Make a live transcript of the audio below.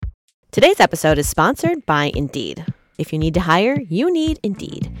Today's episode is sponsored by Indeed. If you need to hire, you need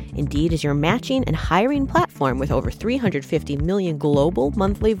Indeed. Indeed is your matching and hiring platform with over 350 million global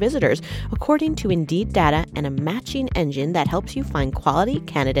monthly visitors, according to Indeed data, and a matching engine that helps you find quality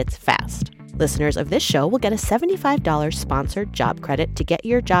candidates fast. Listeners of this show will get a $75 sponsored job credit to get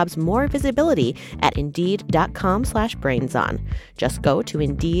your jobs more visibility at Indeed.com/BrainsOn. Just go to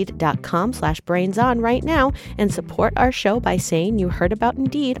Indeed.com/BrainsOn right now and support our show by saying you heard about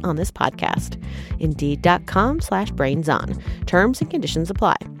Indeed on this podcast. Indeed.com/BrainsOn. Terms and conditions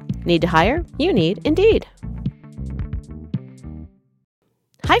apply. Need to hire? You need Indeed.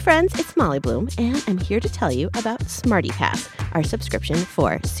 Hi friends, it's Molly Bloom, and I'm here to tell you about Smarty Pass, our subscription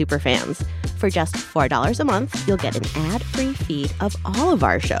for superfans. For just $4 a month, you'll get an ad-free feed of all of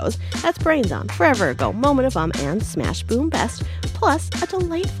our shows. That's Brains On, Forever Ago, Moment of and Smash Boom Best, plus a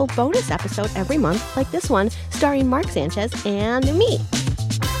delightful bonus episode every month like this one, starring Marc Sanchez and me.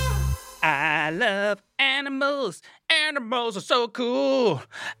 I love animals. Animals are so cool.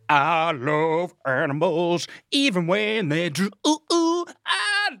 I love animals, even when they drool.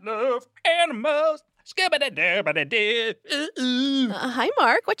 I love animals. Hi,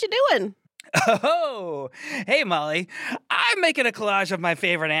 Marc. What you doing? Oh, hey, Molly. I'm making a collage of my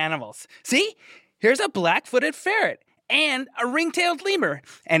favorite animals. See? Here's a black-footed ferret and a ring-tailed lemur.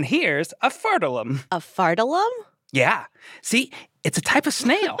 And here's a fartolum. A fartolum? Yeah. See? It's a type of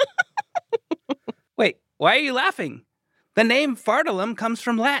snail. Wait, why are you laughing? The name fartolum comes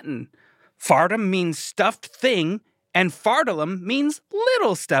from Latin. Fartum means stuffed thing, and fartolum means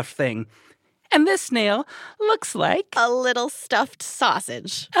little stuffed thing. And this snail looks like a little stuffed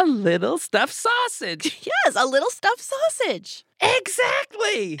sausage. A little stuffed sausage. Yes, a little stuffed sausage.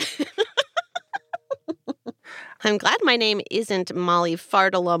 Exactly. I'm glad my name isn't Molly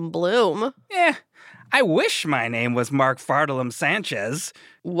Fartolum Bloom. I wish my name was Marc Fartolum Sanchez.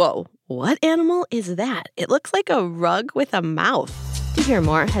 Whoa, what animal is that? It looks like a rug with a mouth. To hear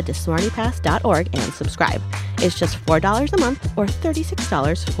more, head to smartypass.org and subscribe. It's just $4 a month or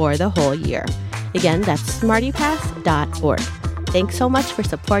 $36 for the whole year. Again, that's smartypass.org. Thanks so much for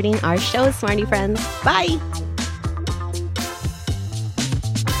supporting our show, Smarty Friends. Bye!